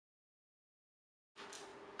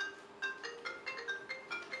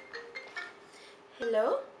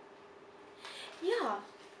Hello? Yeah.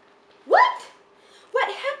 What? What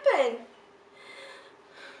happened?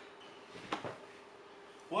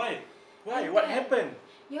 Why? I'm What dead. happened?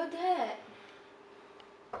 You're dead.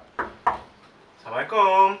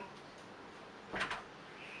 Assalamualaikum.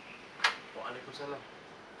 Waalaikumsalam.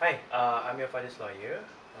 Hi, I'm your father's lawyer.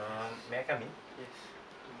 May I come in? Yes,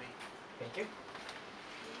 to me. Thank you.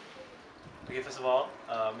 Okay, first of all,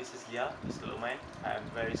 Mrs. Leah, Mr. Luqman, I'm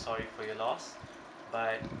very sorry for your loss.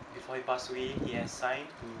 But before he passed away, he has signed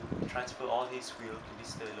to transfer all his will to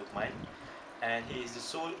Mr. Luqman, and he is the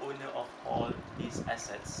sole owner of all his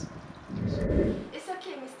assets. It's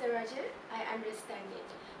okay, Mr. Raja. I understand it.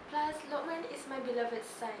 Plus, Luqman is my beloved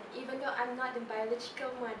son. Even though I'm not the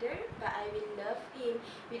biological mother, but I will love him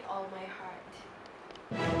with all my heart.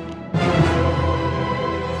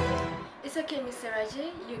 It's okay, Mr. Raja.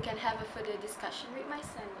 You can have a further discussion with my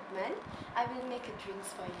son, Luqman. I will make a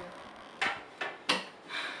drinks for you.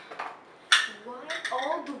 Why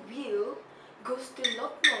all the will goes to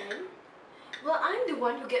Luqman? Well, I'm the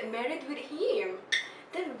one who get married with him.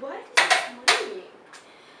 Then what is this money?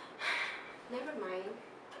 Never mind.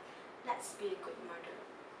 Let's be a good mother.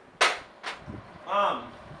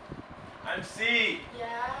 Mom, I'm sick.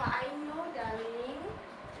 Yeah, I know, darling.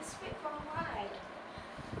 Just wait for a while.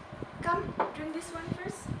 Come, drink this one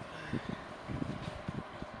first.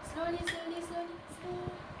 Slowly.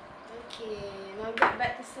 Okay, now get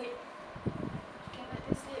back to sleep. Get back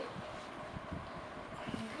to sleep.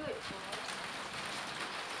 Good, boy.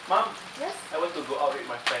 Mom, Yes? I want to go out with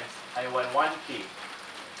my friends. I want 1K.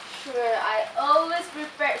 Sure, I always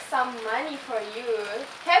prepared some money for you.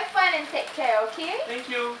 Have fun and take care, okay? Thank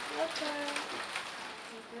you. Welcome.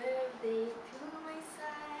 Happy birthday to my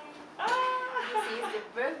son. Ah! This is the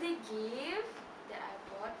birthday gift that I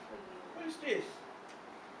bought for you. What is this?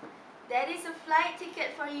 That is a flight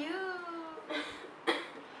ticket for you.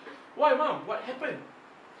 Why, Mom? What happened?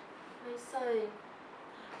 My son,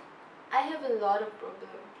 I have a lot of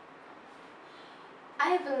problems.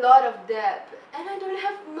 I have a lot of debt and I don't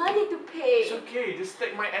have money to pay. It's okay. Just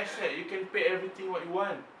take my asset. You can pay everything what you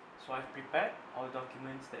want. So I've prepared all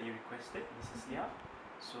documents that you requested, Mrs. Leah.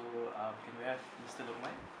 So can we have Mr.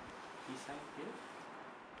 Luqman? Please sign here.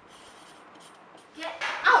 Get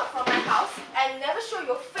out from my house and never show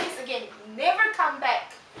your face again. Never come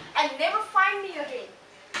back and never find me again.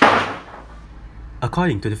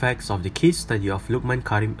 According to the facts of the case study of Luqman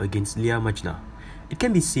Karim against Leah Majna, it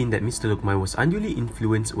can be seen that Mr. Luqman was unduly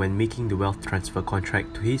influenced when making the wealth transfer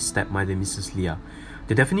contract to his stepmother Mrs. Leah.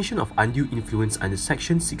 The definition of undue influence under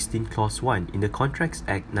Section 16 Clause 1 in the Contracts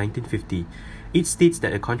Act 1950, it states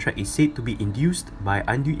that a contract is said to be induced by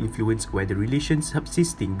undue influence where the relations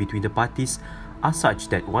subsisting between the parties are such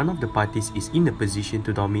that one of the parties is in a position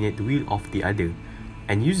to dominate the will of the other,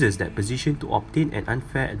 and uses that position to obtain an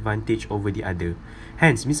unfair advantage over the other.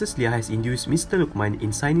 Hence, Mrs. Leah has induced Mr. Luqman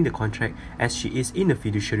in signing the contract as she is in a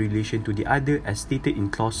fiduciary relation to the other as stated in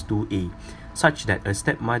Clause 2A, such that a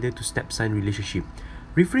stepmother to stepson relationship.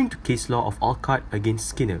 Referring to case law of Alcott against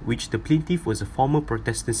Skinner, which the plaintiff was a former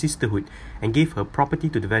Protestant sisterhood and gave her property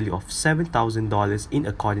to the value of $7,000 in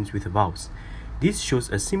accordance with her vows. This shows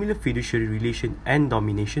a similar fiduciary relation and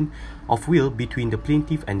domination of will between the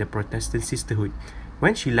plaintiff and the Protestant sisterhood.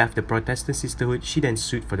 When she left the Protestant sisterhood, she then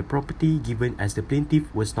sued for the property given as the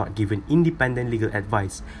plaintiff was not given independent legal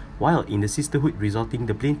advice, while in the sisterhood resulting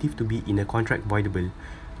the plaintiff to be in a contract voidable.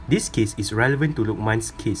 This case is relevant to Luqman's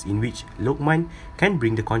case in which Luqman can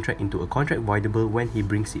bring the contract into a contract voidable when he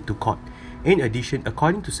brings it to court. In addition,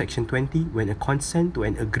 according to Section 20, when a consent to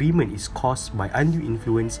an agreement is caused by undue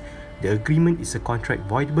influence, the agreement is a contract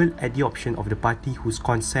voidable at the option of the party whose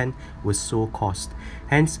consent was so caused.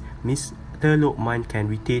 Hence, Mr. Luqman can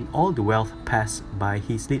retain all the wealth passed by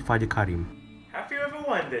his late father Karim. Have you ever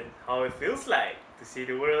wondered how it feels like to see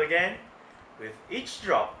the world again? With each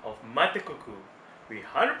drop of mata kuku, we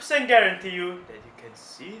 100% guarantee you that you can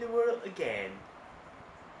see the world again.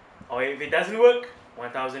 Or if it doesn't work,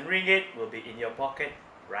 1,000 ringgit will be in your pocket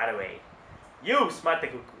right away. Use mata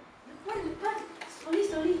kuku. Luqman,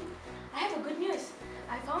 slowly. I have a good news.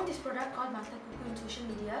 I found this product called Mata Kuku in social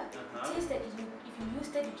media. It says that if you use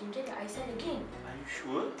that, you can get your eyesight again. Are you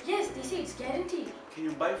sure? Yes, they say it's guaranteed. Can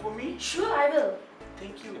you buy for me? Sure, I will.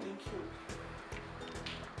 Thank you.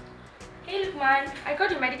 Hey Luqman, I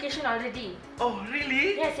got your medication already. Oh,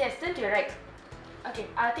 really? Yes, turn to your right. Okay,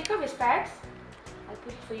 I'll take off your specs. I'll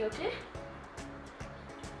put it for you, okay?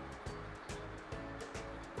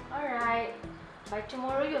 Alright. By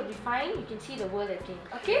tomorrow you'll be fine. You can see the world again,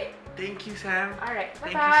 okay? Thank you, Sam. Alright,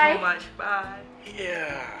 bye-bye. Thank you so much. Bye.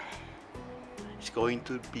 Yeah. It's going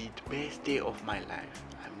to be the best day of my life.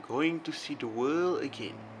 I'm going to see the world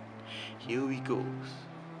again. Here we go.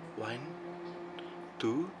 1,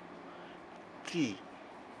 2, 3.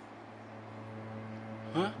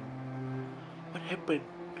 Huh? What happened?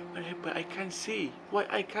 What happened? I can't see.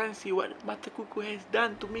 What I can't see what Mata Kuku has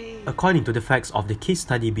done to me. According to the facts of the case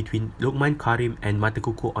study between Luqman Karim and Mata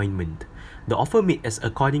Kuku Ointment, the offer made as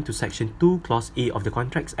according to Section 2, Clause A of the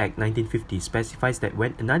Contracts Act 1950 specifies that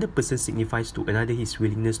when another person signifies to another his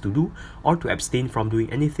willingness to do or to abstain from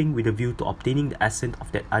doing anything with a view to obtaining the assent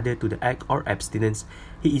of that other to the act or abstinence,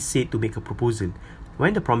 he is said to make a proposal.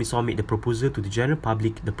 When the promisor made the proposal to the general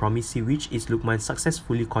public, the promisee, which is Luqman,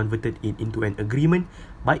 successfully converted it into an agreement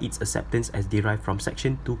by its acceptance as derived from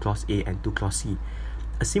Section 2 Clause A and 2 Clause C.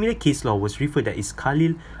 A similar case law was referred that is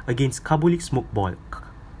Khalil against Kabolik Smokeball.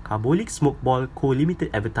 Kabolik Smokeball Co. Limited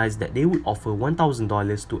advertised that they would offer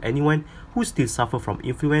 $1,000 to anyone who still suffer from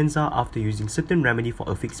influenza after using certain remedy for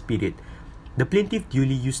a fixed period. The plaintiff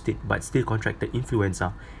duly used it but still contracted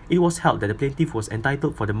influenza. It was held that the plaintiff was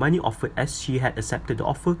entitled for the money offered as she had accepted the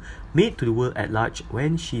offer made to the world at large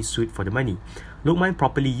when she sued for the money. Luqman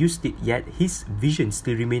properly used it, yet his vision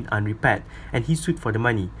still remained unrepaired and he sued for the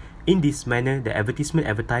money. In this manner, the advertisement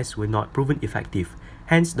advertised were not proven effective.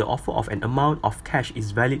 Hence, the offer of an amount of cash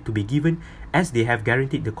is valid to be given as they have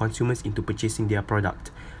guaranteed the consumers into purchasing their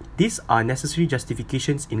product. These are necessary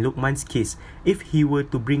justifications in Luqman's case if he were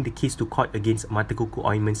to bring the case to court against Mata Kuku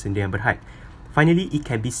Ointment Sdn Bhd. Finally, it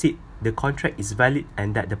can be said the contract is valid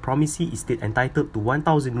and that the promisee is still entitled to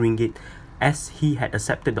 1,000 ringgit as he had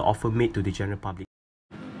accepted the offer made to the general public.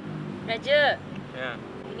 Raja, Yeah.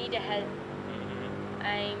 we need a help.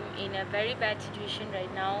 I'm in a very bad situation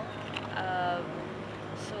right now.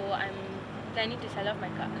 So I'm planning to sell off my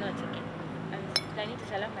car. No, it's okay. I'm planning to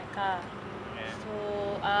sell off my car. Yeah. So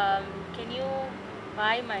can you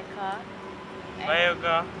buy my car? Buy your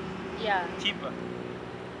car. Yeah. Cheap.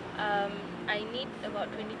 I need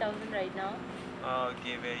about 20,000 right now. Oh,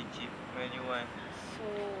 okay, very cheap. When you want. So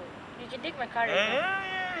you can take my car right Yeah, now.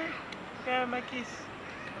 yeah, yeah. Yeah, my keys.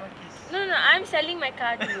 My keys. No, I'm selling my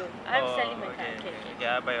car to you. I'm Oh, selling my car. okay. Okay.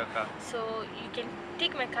 Yeah, I'll buy your car. So you can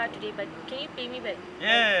take my car today, but can you pay me back?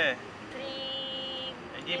 Yeah.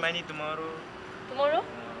 I give 3 money tomorrow. tomorrow?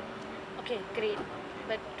 Okay, great.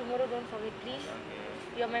 But tomorrow don't forget, please.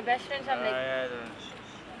 Okay. You're my best friend, so I'm like, Yeah, don't.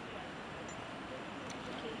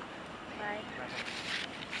 okay, bye.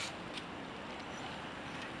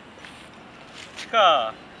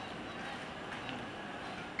 Car.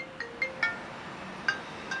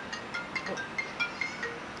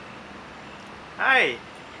 Hi.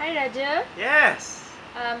 Hi, Raja. Yes.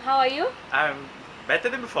 How are you? I'm better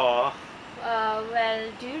than before. Well,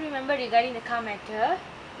 do you remember regarding the car matter?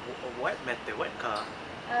 What matter? What car?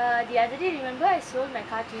 The other day, remember I sold my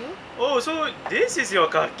car to you? Oh, so this is your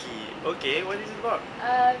car key. Okay, what is it about?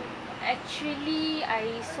 Actually,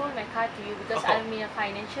 I sold my car to you because Oh. I'm in a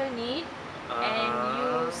financial need. And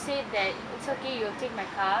you said that it's okay, you'll take my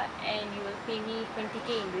car and you will pay me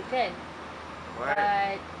 20k in return. What?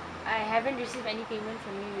 But I haven't received any payment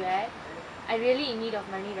from you yet. I'm really in need of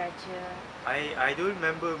money, Raja. I don't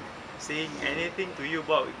remember saying anything to you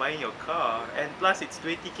about buying your car. And plus, it's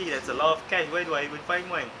 20k. That's a lot of cash. Where do I even find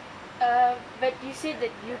one? But you said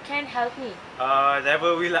that you can help me.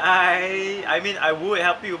 Never will I. I mean, I would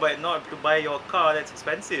help you, but not to buy your car. That's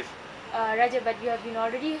expensive. Raja, but you have been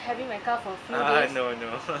already having my car for a few days. No,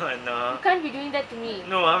 no. You can't be doing that to me.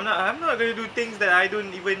 No, I'm not going to do things that I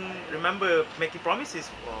don't even remember making promises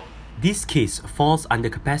for. This case falls under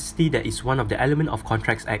capacity that is one of the elements of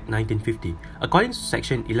Contracts Act 1950. According to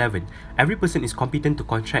Section 11, every person is competent to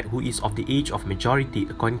contract who is of the age of majority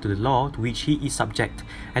according to the law to which he is subject,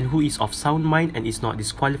 and who is of sound mind and is not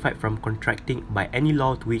disqualified from contracting by any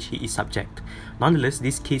law to which he is subject. Nonetheless,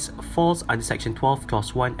 this case falls under Section 12,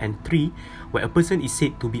 Clause 1 and 3, where a person is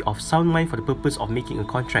said to be of sound mind for the purpose of making a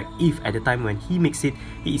contract if at the time when he makes it,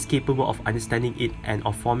 he is capable of understanding it and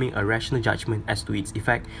of forming a rational judgment as to its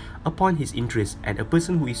effect upon his interest. And a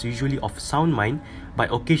person who is usually of sound mind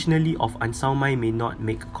but occasionally of unsound mind may not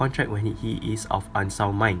make a contract when he is of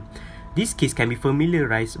unsound mind. This case can be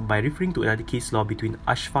familiarized by referring to another case law between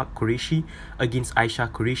Ashfaq Qureshi against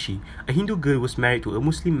Aisha Qureshi. A Hindu girl was married to a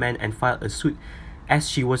Muslim man and filed a suit as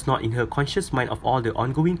she was not in her conscious mind of all the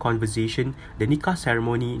ongoing conversation, the nikah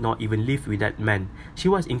ceremony, nor even lived with that man. She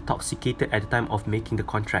was intoxicated at the time of making the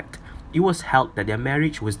contract. It was held that their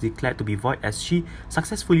marriage was declared to be void as she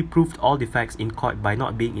successfully proved all the facts in court by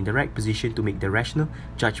not being in the right position to make the rational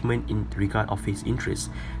judgment in regard of his interests.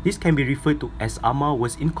 This can be referred to as Ammar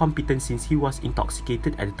was incompetent since he was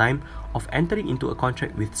intoxicated at the time of entering into a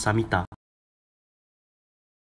contract with Samittha.